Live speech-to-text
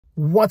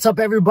What's up,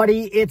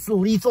 everybody? It's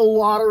Lethal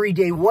Lottery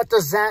Day. What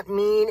does that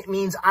mean? It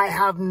means I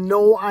have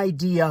no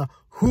idea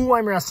who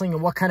I'm wrestling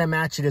and what kind of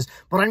match it is.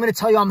 But I'm going to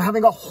tell you, I'm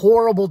having a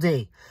horrible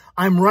day.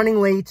 I'm running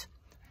late.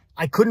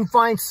 I couldn't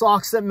find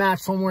socks that match,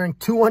 so I'm wearing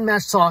two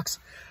unmatched socks.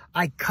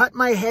 I cut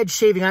my head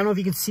shaving. I don't know if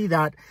you can see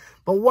that.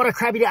 But what a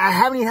crappy day. I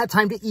haven't even had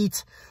time to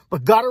eat,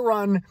 but gotta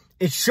run.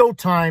 It's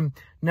showtime.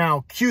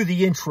 Now, cue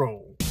the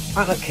intro.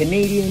 I'm a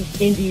Canadian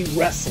indie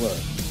wrestler.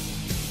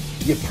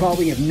 You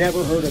probably have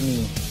never heard of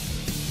me.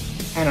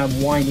 And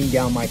I'm winding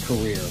down my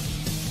career.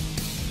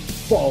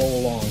 Follow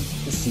along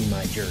to see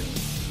my journey.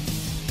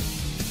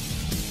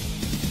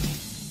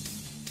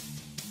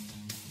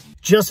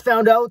 Just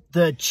found out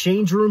the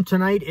change room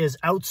tonight is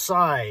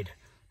outside.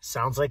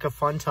 Sounds like a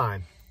fun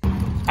time.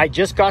 I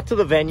just got to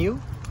the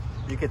venue.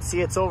 You can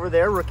see it's over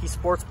there, Rookie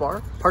Sports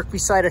Bar, parked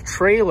beside a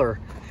trailer.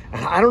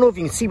 I don't know if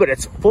you can see, but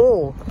it's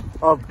full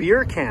of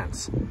beer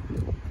cans.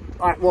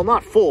 Well,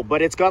 not full,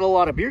 but it's got a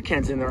lot of beer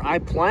cans in there. I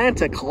plan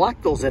to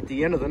collect those at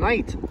the end of the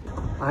night.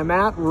 I'm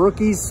at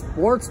Rookie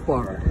Sports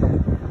Bar.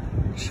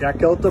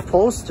 Check out the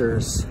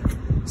posters.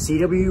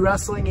 CW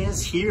Wrestling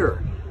is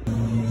here.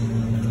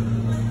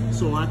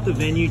 So at the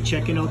venue,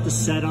 checking out the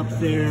setup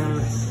there.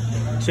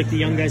 Check the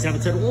young guys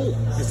haven't said, oh,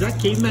 is that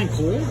Caveman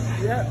Cole?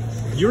 Yeah.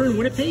 You're in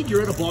Winnipeg?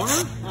 You're at a bar?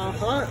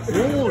 Uh-huh.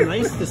 Oh,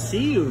 nice to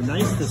see you.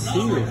 Nice to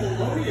see you.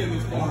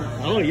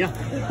 Oh, yeah.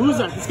 Who's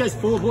that? This guy's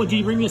full of blood. Did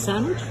you bring me a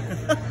sandwich?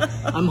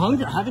 I'm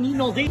hungry. I haven't eaten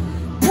all day.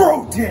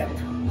 Bro tip!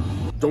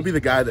 Don't be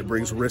the guy that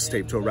brings wrist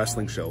tape to a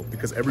wrestling show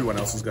because everyone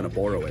else is going to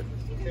borrow it.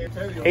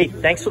 Hey,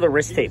 thanks for the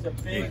wrist tape.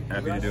 Hey,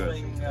 happy to do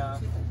it.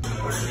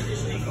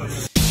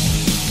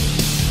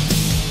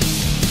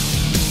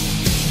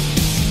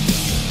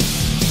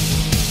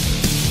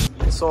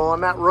 So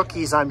I'm at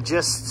Rookies. I'm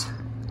just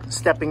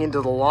stepping into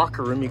the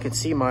locker room. You can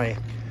see my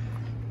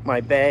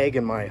bag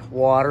and my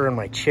water and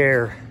my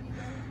chair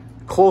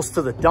close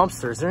to the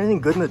dumpster. Is there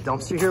anything good in the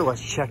dumpster here? Let's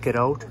check it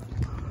out.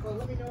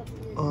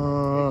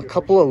 A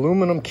couple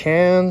aluminum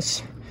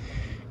cans.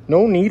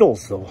 No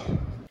needles though.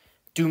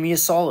 Do me a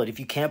solid. If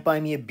you can't buy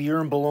me a beer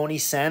and bologna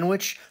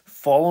sandwich,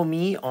 follow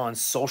me on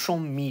social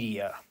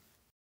media.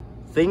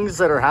 Things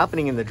that are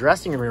happening in the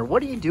dressing room here.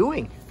 What are you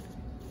doing?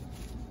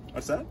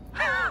 What's that?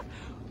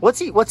 What's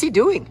he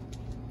doing?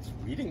 It's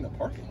weeding the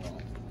parking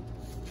lot.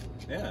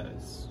 Yeah,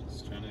 it's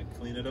trying to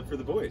clean it up for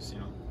the boys, you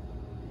know.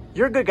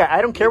 You're a good guy.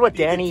 I don't care what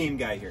Danny. Team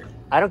guy here.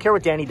 I don't care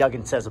what Danny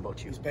Duggan says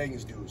about you. He's paying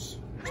his dues.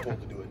 He's told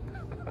to do it.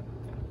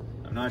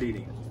 I'm not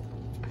eating it.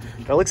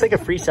 That looks like a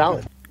free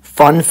salad.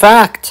 Fun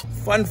fact.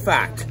 Fun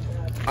fact.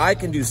 I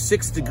can do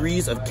 6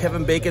 degrees of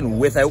Kevin Bacon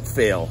without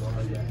fail.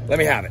 Let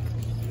me have it.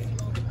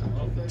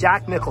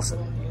 Jack Nicholson.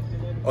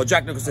 Oh,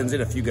 Jack Nicholson's in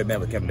A Few Good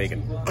Men with Kevin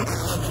Bacon. that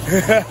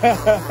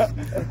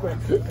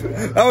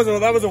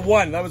was a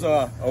 1. That was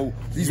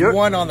he's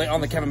 1 on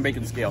the Kevin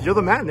Bacon scale. You're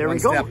the man. There we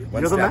go.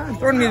 You're the man.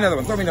 Throw me another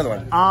one. Throw me another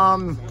one.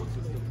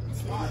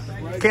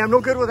 Okay, I'm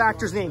no good with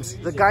actors' names.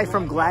 The guy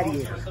from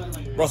Gladiator.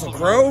 Russell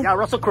Crowe? Yeah,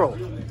 Russell Crowe.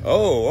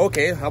 Oh,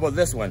 okay. How about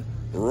this one?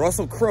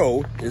 Russell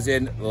Crowe is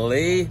in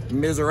Les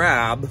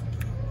Miserables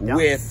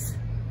with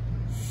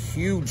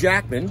Hugh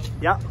Jackman.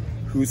 Yeah.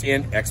 Who's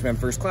in X-Men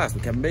First Class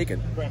with Kevin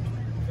Bacon.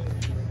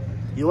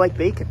 You like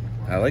bacon?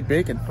 I like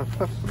bacon.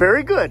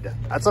 Very good.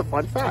 That's a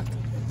fun fact.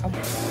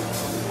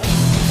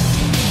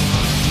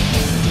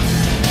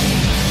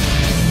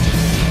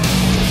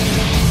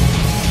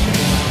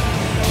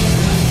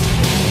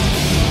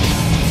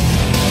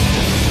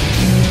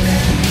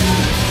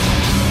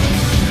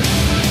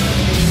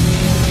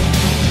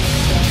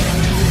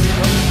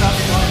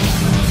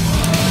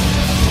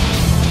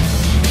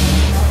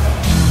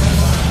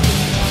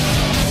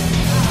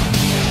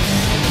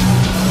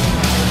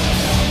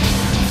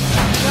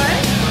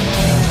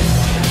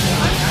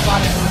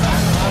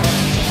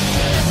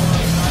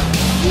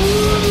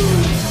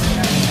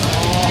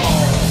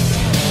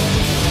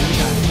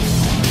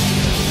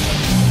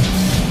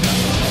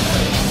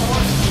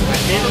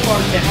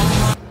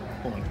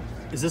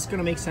 Is this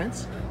gonna make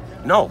sense?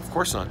 No, of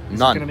course not. Is it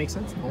gonna make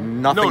sense? No.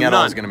 Nothing at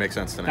all is gonna make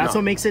sense tonight. That's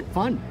what makes it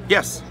fun.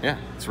 Yes. Yeah,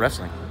 it's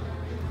wrestling.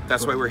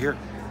 That's why we're here.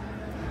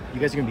 You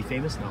guys are gonna be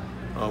famous now.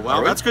 Oh,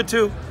 well, that's good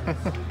too.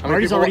 How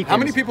many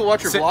people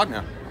watch your vlog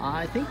now?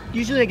 I think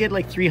usually I get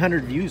like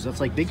 300 views.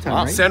 That's like big time,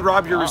 right? Send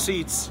Rob your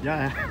receipts.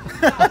 Yeah.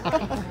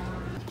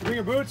 Bring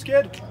your boots,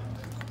 kid.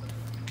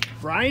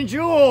 Brian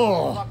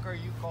Jewell. What the fuck are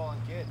you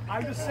calling kid?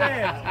 I'm just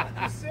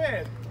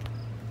saying.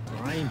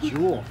 Brian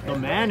Jewell. The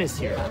man is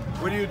here.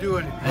 What are you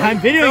doing? I'm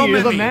videoing you.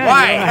 You're the man.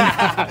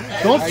 Why?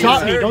 Don't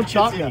chop me. Don't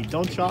chop me.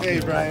 Don't chop me. Hey,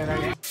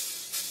 Brian.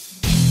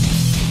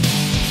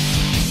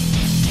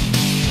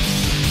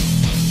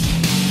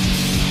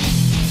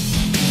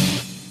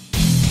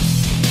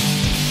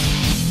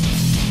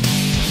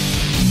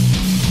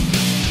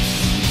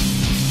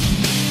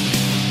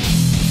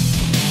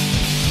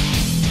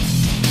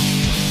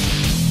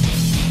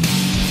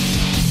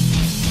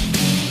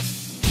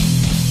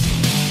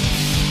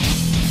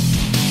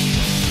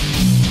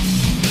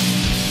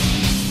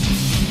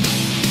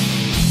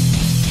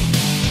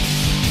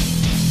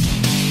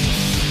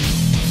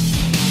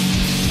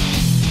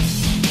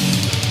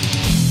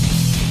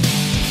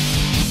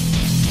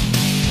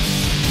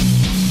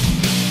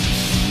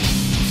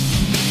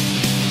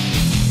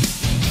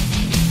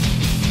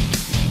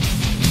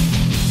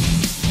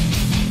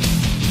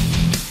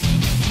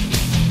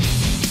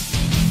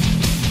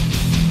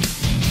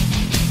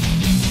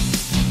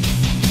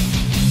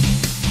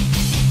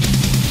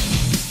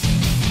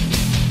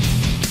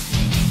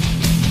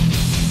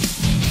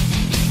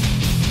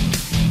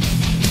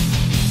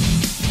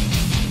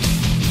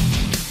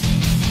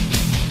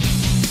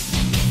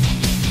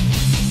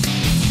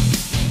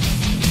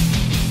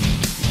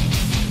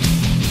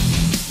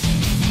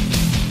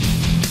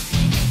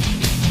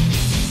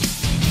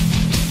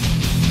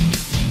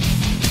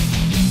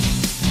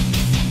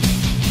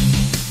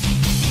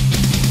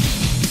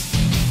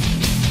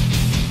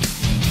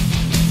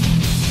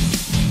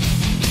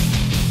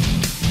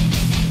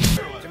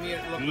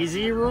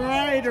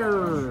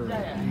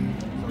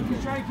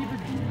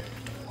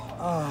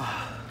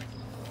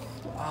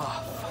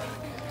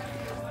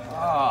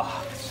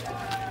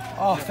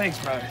 Oh,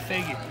 thanks, brother.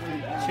 Thank you.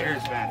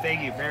 Cheers, man.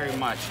 Thank you very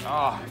much.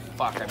 Oh,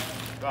 fuck.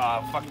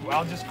 Fuck.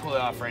 I'll just cool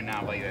it off right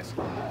now like this.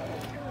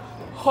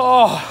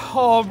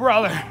 Oh,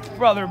 brother.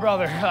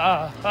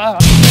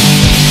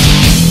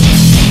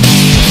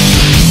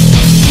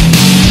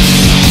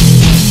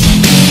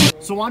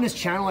 So on this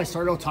channel, I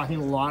started out talking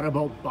a lot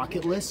about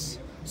bucket lists.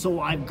 So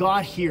I've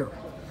got here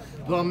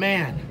the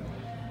man,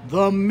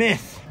 the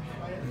myth,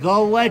 the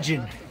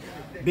legend,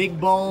 Big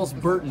Balls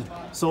Burton.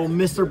 So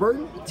Mr.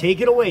 Burton,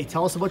 take it away.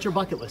 Tell us about your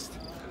bucket list.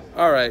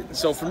 All right,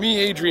 so for me,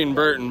 Adrian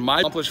Burton, my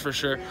accomplishment for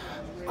sure,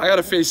 I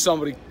gotta face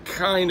somebody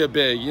kind of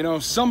big, you know,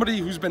 somebody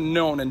who's been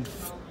known and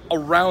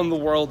around the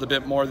world a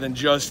bit more than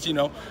just, you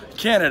know,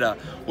 Canada,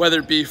 whether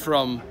it be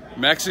from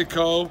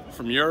Mexico,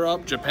 from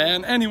Europe,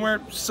 Japan, anywhere,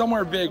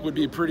 somewhere big would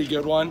be a pretty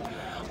good one.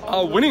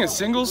 Winning a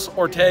singles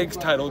or tags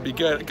title would be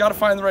good. Gotta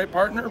find the right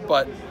partner,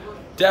 but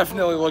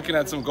definitely looking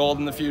at some gold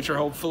in the future,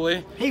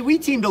 hopefully. Hey, we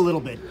teamed a little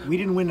bit. We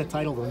didn't win the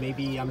title, but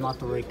maybe I'm not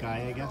the right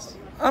guy, I guess.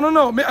 I don't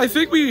know. I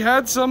think we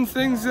had some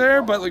things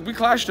there, but like we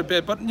clashed a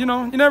bit. But you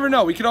know, you never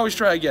know. We could always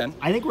try again.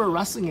 I think we're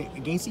wrestling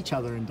against each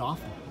other in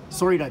Dauphin.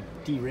 Sorry to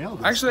derail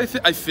this. Actually,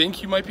 I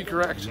think you might be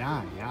correct.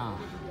 Yeah.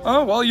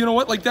 Oh well, you know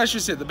what? Like that's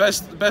just it. The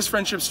best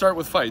friendships start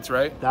with fights,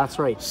 right? That's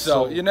right.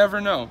 So you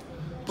never know.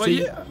 But so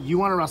yeah, you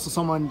want to wrestle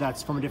someone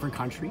that's from a different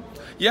country?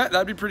 Yeah,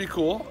 that'd be pretty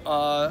cool.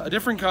 A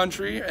different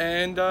country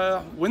and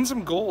win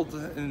some gold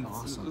in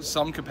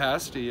some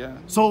capacity. Yeah.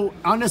 So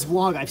on this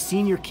vlog, I've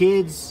seen your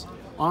kids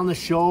on the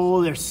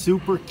show. They're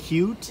super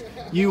cute.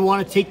 You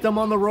want to take them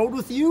on the road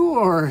with you,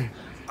 or?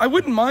 I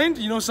wouldn't mind.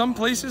 You know, some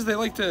places they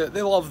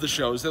love the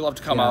shows. They love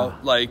to come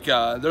out. Like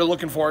they're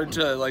looking forward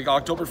to like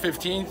October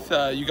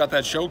 15th. You got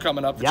that show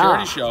coming up, the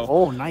charity show.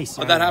 Oh, nice.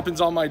 But that happens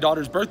on my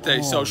daughter's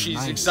birthday, so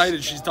she's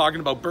excited. She's talking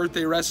about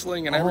birthday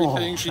wrestling and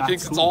everything. She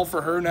thinks it's all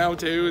for her now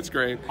too. It's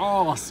great.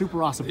 Oh,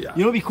 super awesome. Yeah.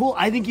 You know, it'd be cool.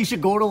 I think you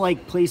should go to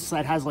like place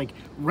that has like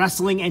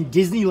wrestling and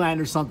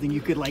Disneyland or something. You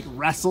could like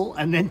wrestle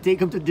and then take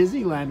them to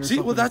Disneyland or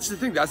something. Well, that's the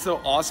thing. That's the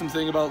awesome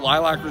thing about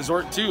Lilac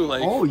Resort too.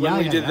 Like when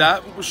we did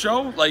that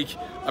show, like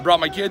I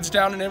brought my kids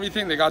down and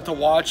everything. They got to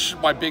watch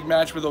my big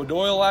match with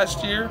O'Doyle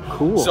last year.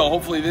 Cool. So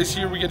hopefully this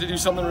year we get to do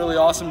something really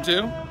awesome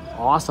too.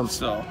 Awesome.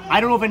 So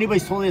I don't know if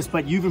anybody's told you this,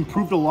 but you've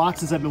improved a lot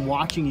since I've been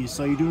watching you.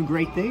 So you're doing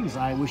great things.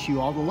 I wish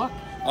you all the luck.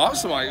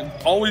 Awesome. I'm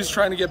always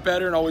trying to get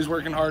better and always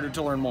working harder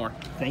to learn more.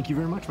 Thank you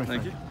very much, my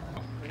friend. Thank you.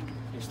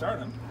 You're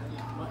starting.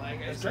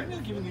 Has Drake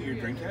not given you your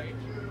drink yet?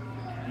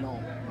 No.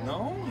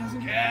 No? He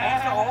hasn't?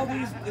 After all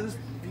these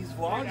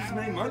vlogs, this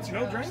many months,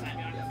 no drink?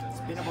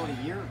 It's been about a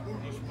year.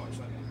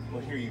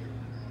 Well, here you.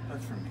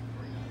 That's from me.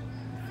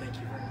 Thank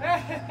you very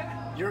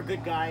much. You're a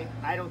good guy.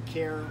 I don't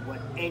care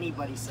what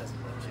anybody says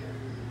about you.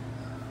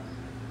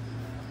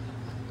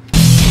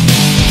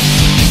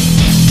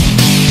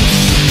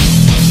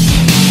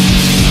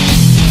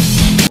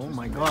 Oh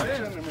my God.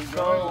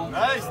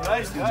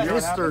 Nice.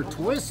 Mr.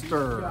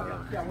 Twister.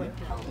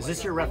 Is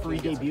this your referee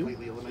debut?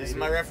 This is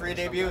my referee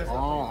debut. Oh,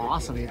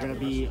 awesome. You're going to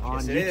be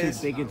on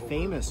YouTube, big and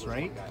famous,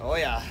 right? Oh,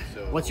 yeah.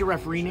 What's your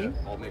referee name?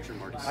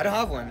 I don't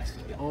have one.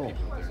 Oh.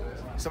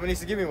 Someone needs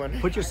to give me one.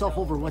 Put yourself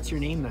over. What's your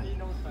name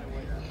then?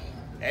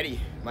 Eddie.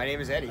 My name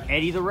is Eddie.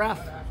 Eddie the Ref.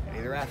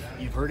 Eddie the Ref.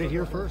 You've heard it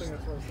here first.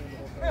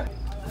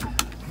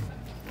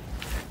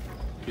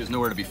 He is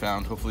nowhere to be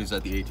found. Hopefully he's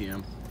at the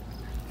ATM.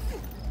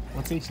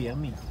 What's ATM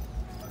mean?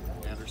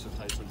 Anderson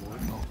Tyson Wood.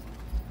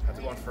 Had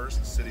to go on first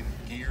and sit in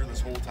gear this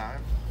whole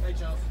time. Hey,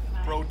 Joe.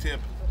 Pro tip,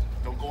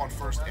 don't go on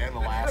first and the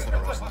last at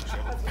a wrestling show.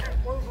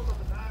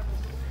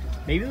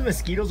 Maybe the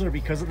mosquitoes are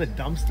because of the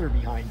dumpster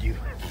behind you.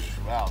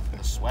 Wow,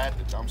 the sweat,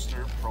 the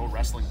dumpster, pro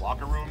wrestling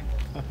locker room.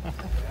 You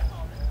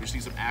just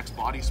need some Axe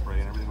body spray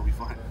and everything will be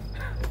fine.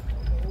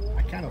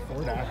 I can't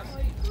afford Axe.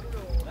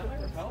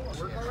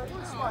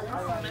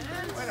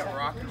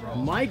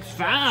 Mike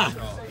Pfaff.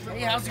 Hey,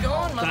 how's it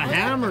going? The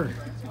Hammer.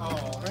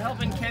 We're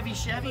helping Kevy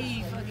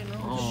Chevy.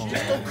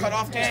 Just don't cut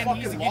off those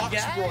fucking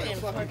locks, bro.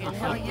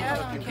 Hell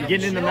yeah. You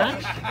getting in the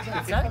match?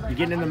 You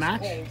getting in the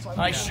match?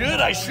 I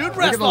should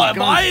wrestle.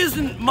 Why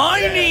isn't my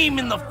name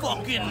in the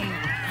fucking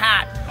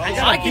hat?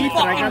 I can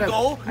fucking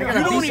go. You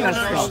don't even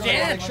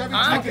understand.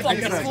 I'm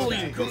fucking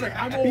fully good.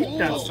 Beat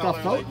that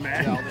stuff out,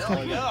 man.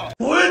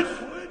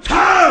 It's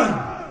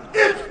time!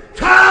 It's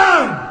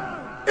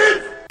time!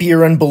 It's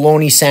beer and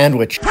bologna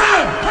sandwich.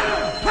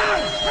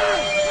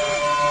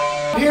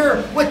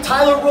 Here with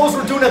Tyler Rose,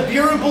 we're doing a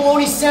beer and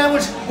bologna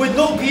sandwich with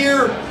no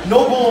beer,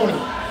 no bologna.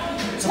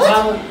 So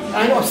Tyler,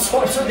 I know,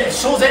 so the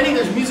show's ending,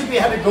 there's music, we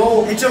had to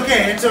go. It's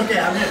okay,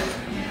 I'm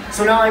in.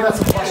 So now I got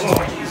some questions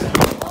for you.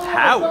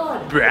 How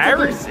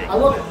embarrassing. I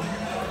love it.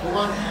 Hold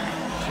on.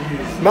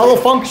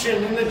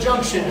 Malfunction in the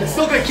junction. It's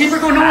still good. Keep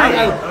it going.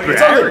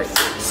 It's all good.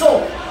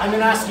 So I'm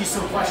gonna ask you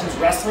some questions,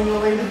 wrestling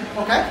related,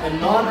 okay, and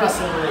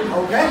non-wrestling related,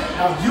 okay.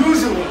 Now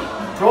usually,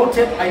 pro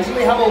tip, I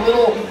usually have a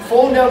little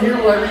phone down here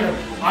where I read them.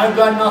 I've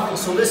got nothing,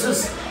 so this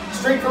is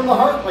straight from the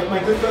heart, like my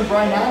good friend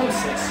Brian Adams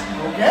says.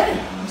 Okay.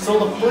 So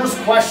the first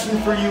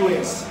question for you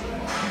is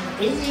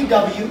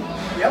AEW,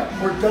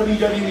 or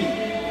WWE.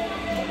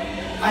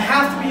 I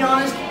have to be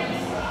honest.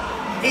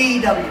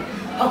 AEW.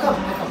 How come?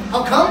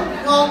 How come?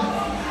 Well,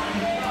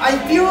 I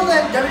feel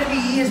that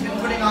WWE has been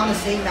putting on the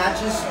same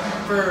matches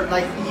for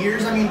like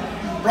years. I mean,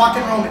 Brock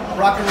and Roman.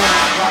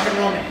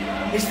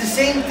 It's the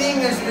same thing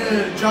as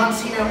the John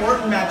Cena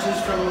Orton matches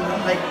from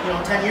like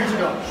 10 years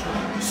ago.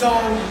 So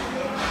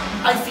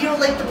I feel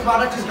like the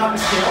product has gotten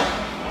stale.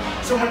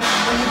 So when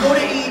you go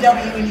to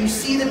AEW and you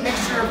see the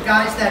mixture of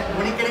guys that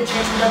wouldn't get a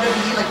chance in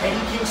WWE, like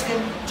Eddie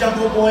Kingston,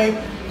 Jungle Boy,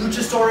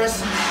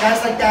 Luchasaurus,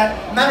 guys like that.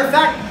 Matter of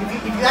fact,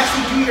 if you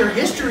actually do your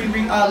history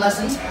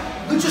lessons,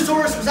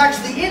 Luchasaurus was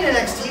actually in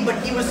NXT, but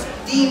he was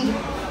deemed,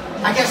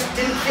 I guess,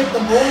 didn't fit the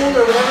mold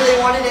or whatever they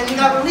wanted, and he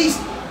got released.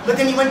 But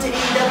then he went to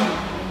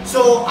AEW.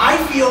 So I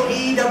feel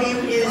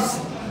AEW is,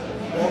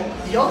 well,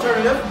 the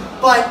alternative,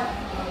 but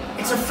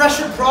it's a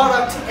fresher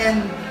product,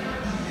 and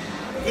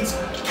it's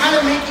kind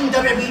of making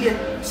WWE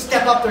to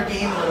step up their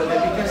game a little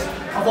bit because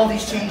of all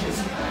these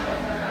changes.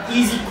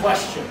 Easy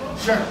question.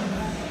 Sure.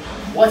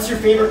 What's your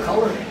favorite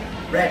color?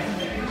 Red.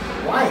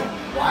 Why?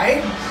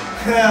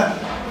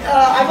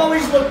 I've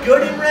always looked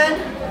good in red,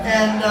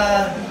 and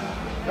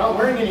not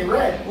wearing any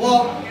red.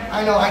 Well,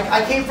 I know.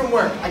 I came from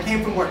work.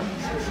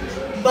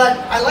 But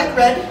I like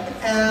red.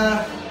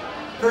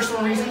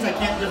 Personal reasons. I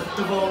can't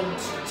divulge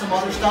some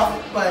other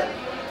stuff, but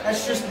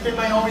that's just been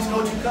my always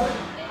go-to color.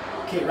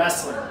 Okay,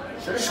 wrestling.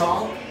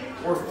 Chalk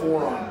or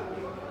forearm?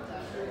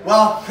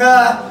 Well,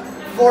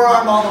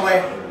 forearm all the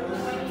way.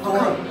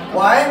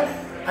 Why?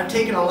 I've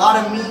taken a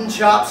lot of mean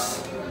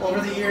chops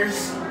over the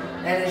years,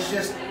 and it's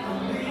just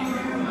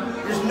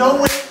there's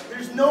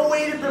no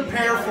way to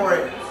prepare for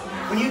it.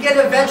 When you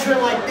get a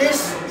veteran like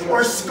this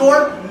or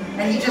Scorp,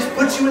 and he just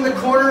puts you in the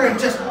corner and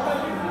just,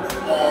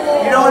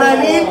 you know what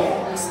I mean?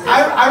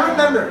 I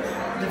remember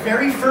the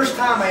very first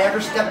time I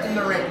ever stepped in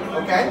the ring.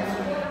 Okay.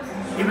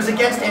 It was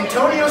against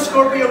Antonio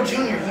Scorpio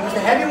Jr. He was the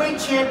heavyweight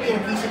champion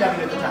of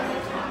PCW at the time.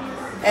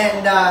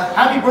 And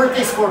happy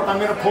birthday, Scorp. I'm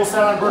gonna post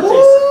that on birthdays.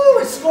 Woo!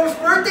 It's Scorp's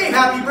birthday.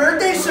 Happy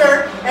birthday,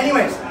 sir.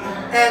 Anyways,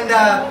 and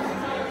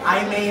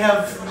I may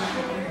have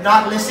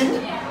not listened.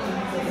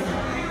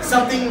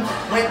 Something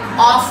went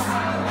off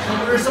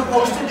what we were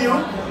supposed to do,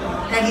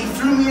 and he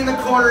threw me in the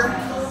corner,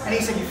 and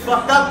he said, "You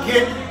fucked up,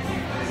 kid."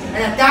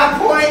 And at that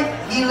point,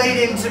 he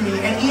laid into me,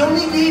 and he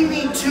only gave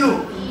me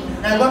 2.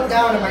 And I looked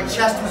down and my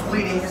chest was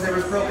bleeding because there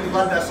was broken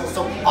blood vessels.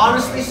 So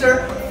honestly,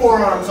 sir,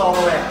 forearms all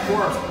the way.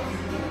 Forearms.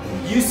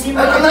 You seem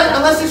like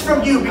unless it's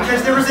from you,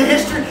 because there was a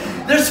history.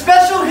 There's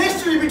special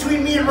history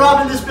between me and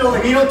Rob in this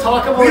building. We don't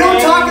talk about it. We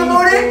don't talk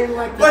about it,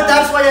 like but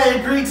that's why I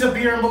agreed to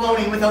beer and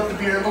bologna without the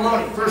beer and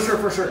bologna. For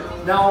sure.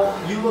 Now,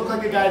 you look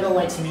like a guy that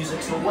likes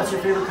music, so what's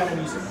your favorite kind of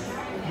music?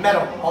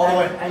 Metal, all the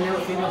way. And your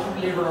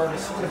favorite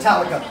artist?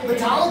 Metallica.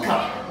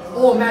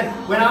 Oh man,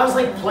 when I was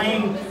like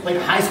playing like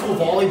high school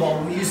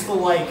volleyball, we used to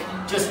like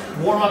just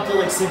warm up to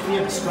like Symphony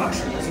of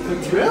Destruction.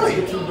 Really?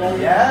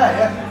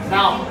 Yeah.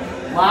 Now,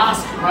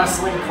 last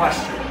wrestling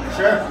question.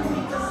 Sure.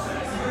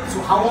 So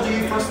how old are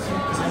you first?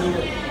 Because I need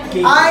to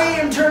gauge. I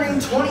am turning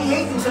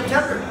 28 in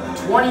September.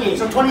 28.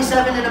 So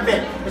 27 in a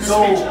bit.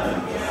 So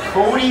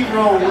Cody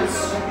Rhodes,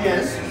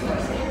 yes,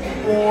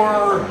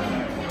 or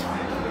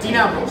Dean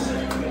Ambrose.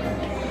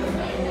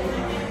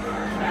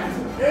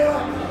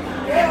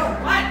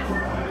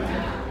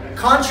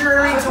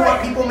 Contrary to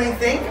what people may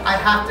think, I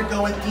have to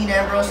go with Dean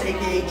Ambrose,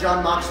 aka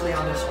John Moxley,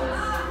 on this one.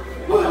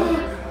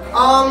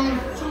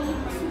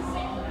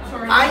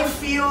 I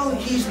feel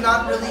he's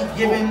not really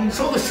given.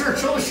 Show the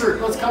shirt.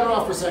 Let's cut it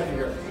off for a second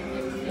here.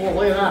 Oh,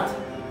 look at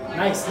that.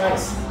 Nice.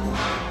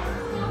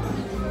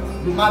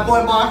 My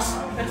boy Mox.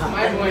 That's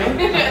my boy.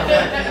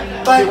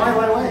 But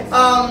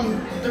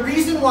why? The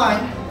reason why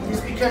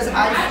is because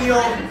I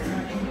feel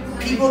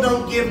people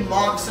don't give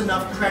Mox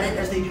enough credit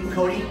as they do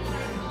Cody.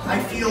 I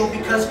feel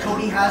because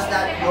Cody has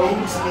that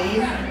Rogue's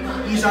name,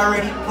 he's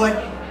already put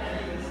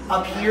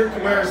up here,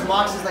 whereas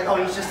Mox is like, oh,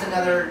 he's just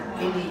another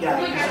indie guy.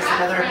 He's just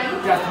another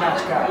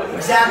deathmatch guy.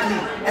 Exactly.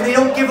 And they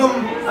don't give him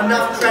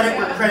enough credit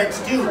where credit's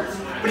due.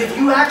 But if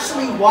you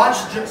actually watch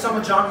some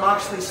of John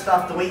Moxley's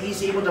stuff, the way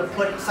he's able to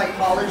put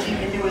psychology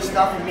into his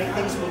stuff and make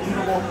things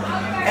believable,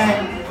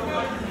 and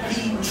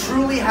he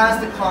truly has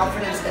the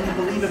confidence and the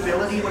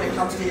believability when it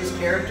comes to his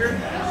character.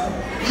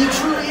 He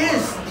truly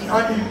is the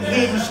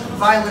unhinged,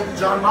 violent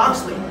John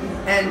Moxley.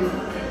 And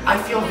I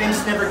feel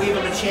Vince never gave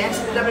him a chance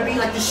in the WWE.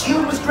 Like, the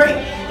Shield was great.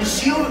 The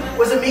Shield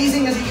was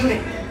amazing as a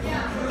unit.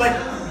 But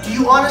do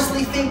you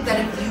honestly think that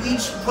if you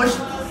each pushed,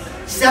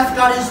 Seth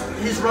got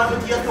his run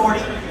with the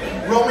Authority,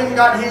 Roman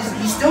got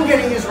he's still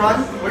getting his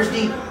run, where's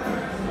Dean?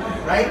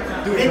 Right?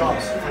 Doing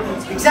jobs.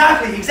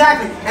 Exactly.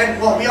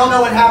 And, well, we all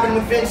know what happened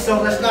with Vince,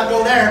 so let's not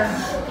go there.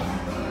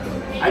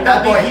 I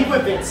got big heat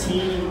with Vince.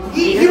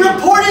 He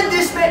reported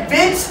this man,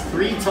 Vince.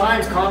 3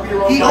 times,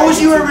 copyright. He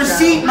owes you a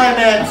receipt, my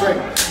man. That's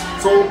right.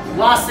 So,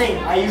 last thing,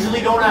 I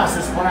usually don't ask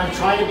this when I'm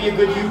trying to be a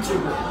good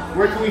YouTuber.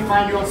 Where can we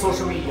find you on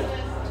social media?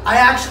 I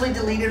actually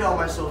deleted all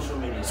my social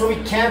media. So we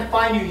can't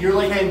find you. You're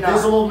like an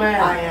invisible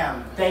man. I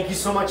am. Thank you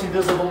so much,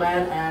 invisible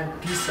man,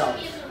 and peace out.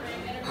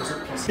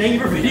 Thank you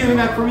for videoing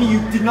that for me. You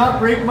did not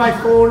break my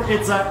phone.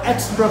 It's an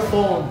extra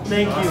phone.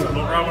 Thank you.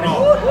 No problem at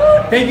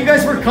all. Thank you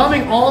guys for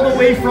coming all the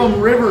way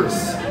from Rivers.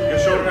 Good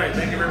show tonight.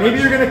 Thank you very much.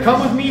 Maybe you're going to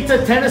come with me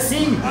to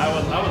Tennessee. I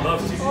would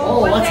love to. Oh,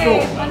 let's go.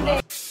 One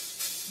day.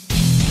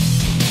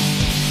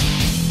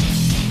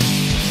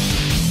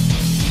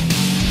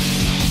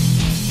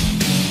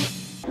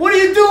 What are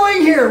you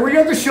doing here? Were you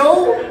at the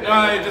show? No,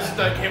 I just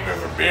came here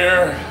for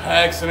beer.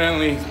 I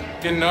accidentally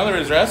didn't know there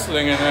was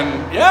wrestling, and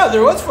then, yeah,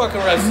 there was fucking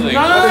wrestling.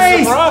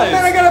 Nice! What a Oh, surprise.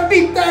 man, I gotta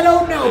beat that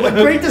out now, but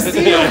great to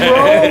see you,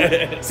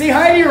 bro. Say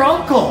hi to your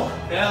uncle.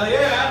 Hell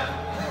yeah.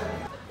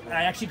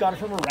 I actually got it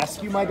from a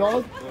rescue, my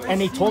dog, and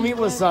they told me it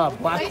was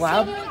Black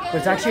Lab, but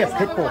it's actually a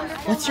pit bull.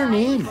 What's your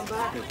name?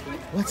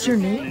 What's your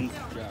name?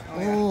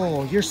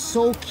 Oh, you're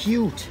so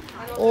cute.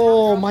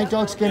 Oh, my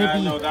dog's gonna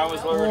be. No, that was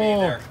already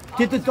there.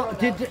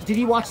 Did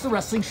he watch the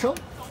wrestling show?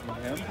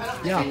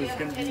 Yeah. He was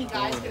going to be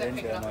going with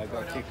Indy and I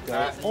got kicked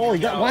out. Oh,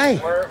 you got why?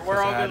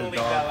 We're all going to leave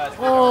that last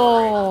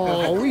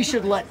Oh, we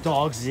should let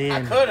dogs in.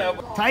 I could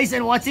have.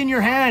 Tyson, what's in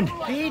your hand?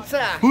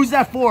 Pizza. Who's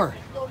that for?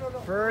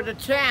 For the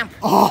champ.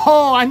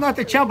 Oh, I'm not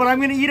the champ, but I'm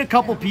gonna eat a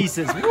couple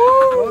pieces.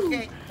 Woo!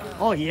 Okay.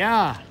 Oh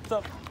yeah.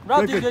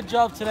 Rob did a good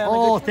job today.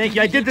 Oh, thank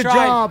you. I did the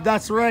job.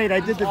 That's right.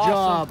 I did the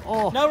job.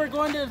 Oh. Now we're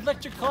going to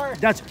electric car.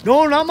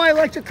 No, not my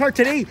electric car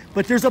today,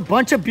 but there's a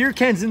bunch of beer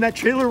cans in that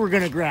trailer we're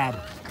gonna grab.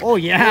 Oh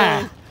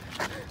yeah.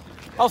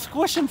 I'll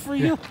squish them for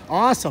you.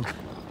 Awesome.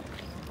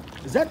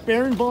 Is that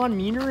Baron Von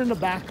Meaner in the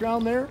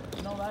background there?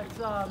 No, that's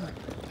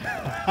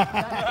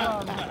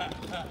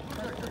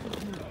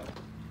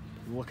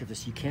Look at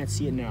this. You can't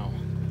see it now,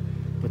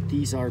 but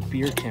these are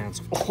beer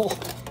cans.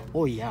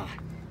 Oh yeah.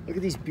 Look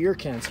at these beer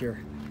cans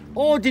here.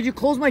 Oh, did you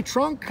close my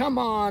trunk? Come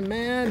on,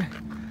 man.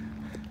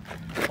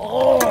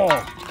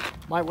 Oh,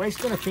 my wife's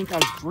gonna think I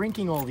was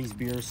drinking all these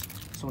beers.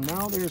 So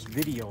now there's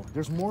video.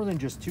 There's more than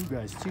just two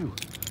guys too.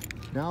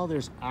 Now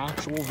there's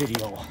actual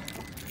video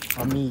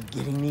of me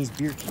getting these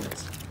beer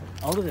cans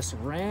out of this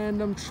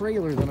random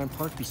trailer that I'm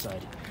parked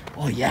beside.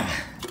 Oh yeah.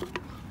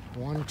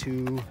 1,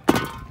 2.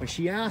 When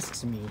she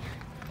asks me,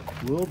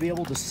 we'll be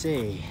able to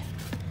say,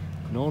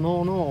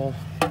 no.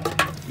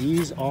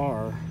 These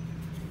are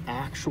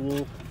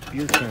actual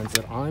beer cans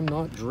that I'm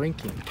not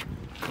drinking.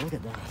 Look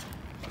at that.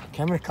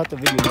 Okay, I'm gonna cut the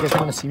video. You guys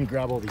wanna see me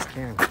grab all these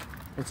cans.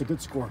 It's a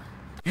good score.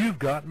 You've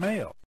got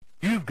mail.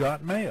 You've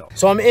got mail.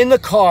 So I'm in the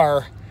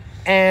car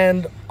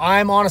and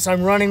I'm honest,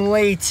 I'm running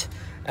late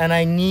and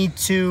I need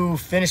to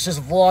finish this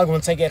vlog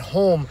once I get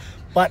home,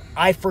 but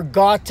I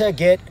forgot to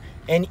get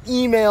an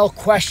email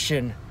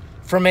question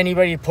from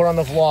anybody to put on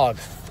the vlog.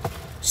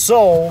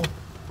 So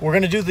we're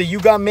gonna do the You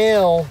Got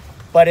Mail,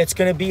 but it's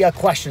gonna be a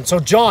question. So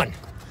John,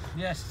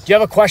 yes. Do you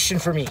have a question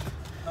for me?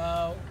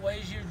 What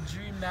is your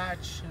dream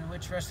match and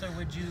which wrestler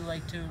would you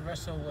like to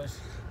wrestle with?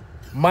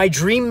 My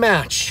dream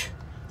match.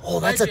 Oh,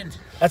 that's Legend.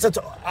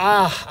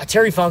 a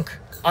Terry Funk.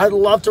 I'd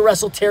love to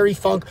wrestle Terry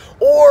Funk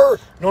or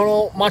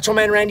Macho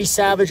Man Randy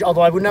Savage,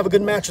 although I wouldn't have a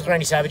good match with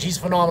Randy Savage. He's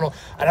phenomenal.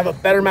 I'd have a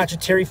better match with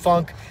Terry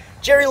Funk.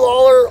 Jerry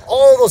Lawler,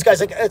 all those guys,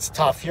 like, it's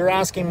tough. You're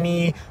asking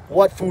me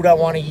what food I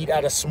want to eat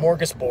at a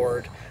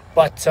smorgasbord.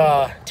 But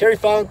Terry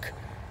Funk,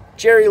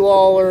 Jerry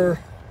Lawler,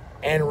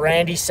 and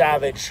Randy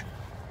Savage.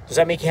 Does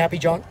that make you happy,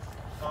 John?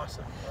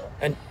 Awesome.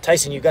 And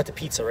Tyson, you got the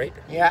pizza, right?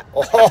 Yeah.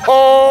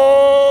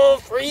 Oh,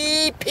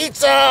 free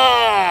pizza!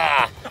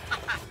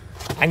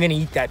 I'm gonna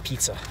eat that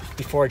pizza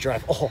before I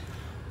drive. Oh,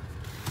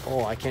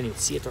 I can't even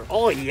see it there.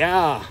 Oh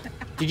yeah.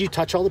 Did you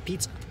touch all the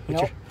pizza?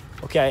 No.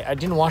 Okay, I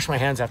didn't wash my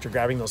hands after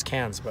grabbing those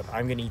cans, but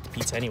I'm gonna eat the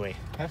pizza anyway.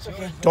 That's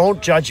okay.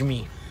 Don't judge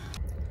me.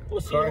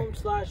 We'll see you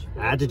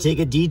I had to take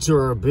a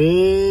detour, a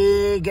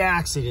big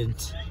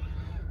accident.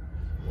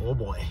 Oh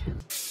boy.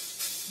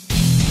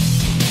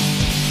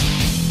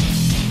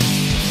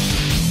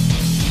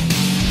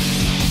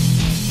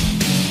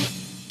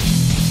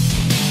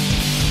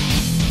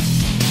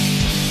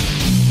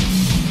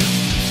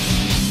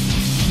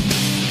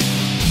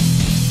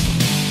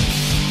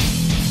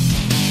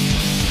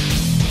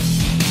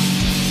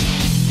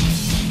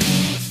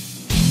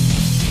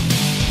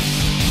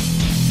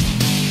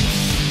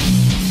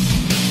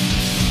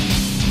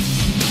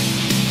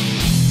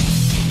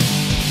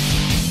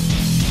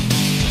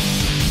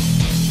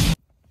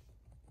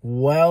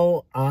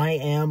 Well, I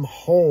am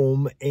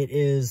home. It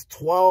is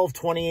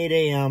 12:28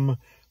 a.m.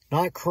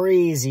 Not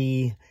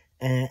crazy,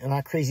 and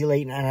not crazy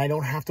late, and I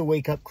don't have to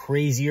wake up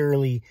crazy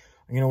early.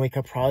 I'm going to wake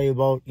up probably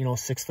about,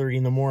 6:30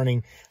 in the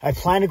morning. I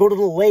plan to go to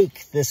the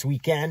lake this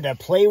weekend,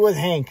 play with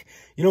Hank.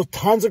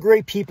 Tons of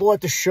great people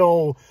at the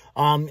show.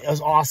 It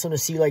was awesome to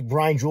see, like,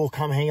 Brian Jewell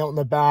come hang out in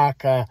the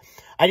back. I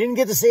didn't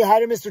get to say hi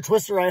to Mr.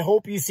 Twister. I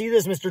hope you see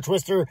this, Mr.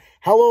 Twister.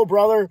 Hello,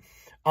 brother.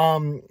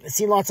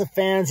 Seen lots of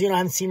fans, I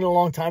haven't seen in a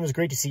long time. It's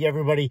great to see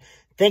everybody.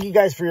 Thank you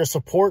guys for your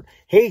support.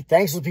 Hey,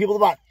 thanks to the people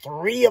that bought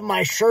 3 of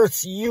my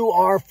shirts. You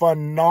are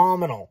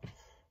phenomenal.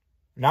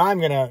 Now I'm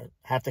going to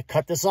have to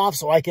cut this off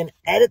so I can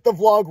edit the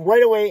vlog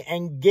right away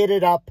and get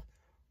it up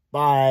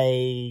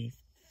by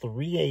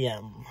 3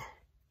 a.m.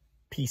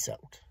 Peace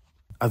out.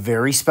 A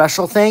very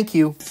special thank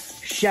you,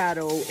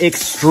 Shadow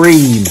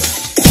Extreme.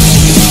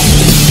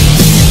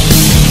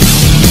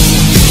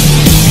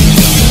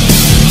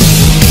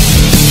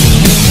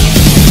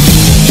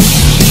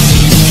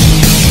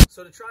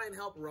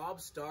 help Rob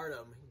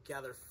Stardom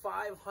gather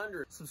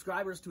 500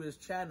 subscribers to his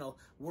channel,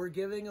 we're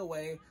giving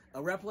away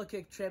a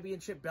replica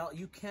championship belt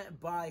you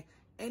can't buy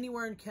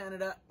anywhere in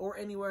Canada or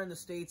anywhere in the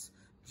States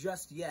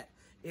just yet.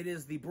 It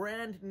is the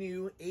brand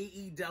new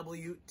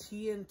AEW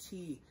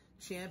TNT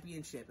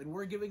Championship, and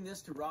we're giving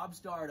this to Rob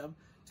Stardom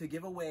to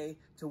give away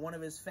to one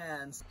of his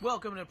fans.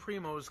 Welcome to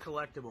Primo's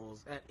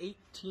Collectibles at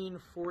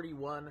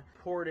 1841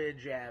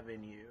 Portage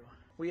Avenue.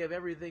 We have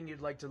everything you'd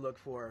like to look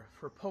for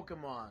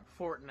Pokemon,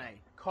 Fortnite,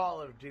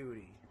 Call of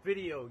Duty,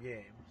 video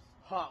games,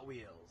 Hot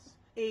Wheels,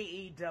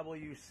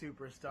 AEW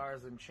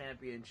Superstars and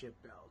Championship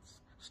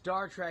belts,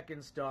 Star Trek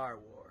and Star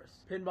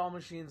Wars, pinball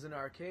machines and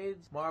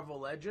arcades, Marvel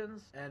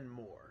Legends, and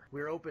more.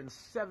 We're open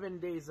 7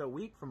 days a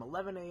week from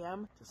 11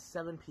 a.m. to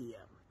 7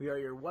 p.m. We are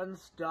your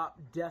one-stop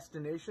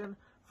destination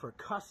for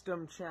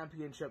custom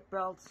championship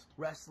belts,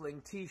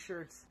 wrestling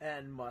t-shirts,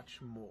 and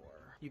much more.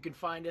 You can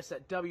find us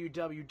at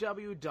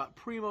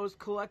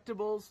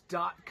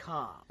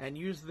www.primoscollectibles.com and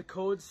use the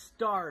code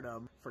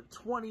STARDOM for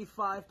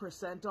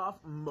 25%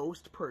 off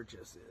most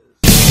purchases.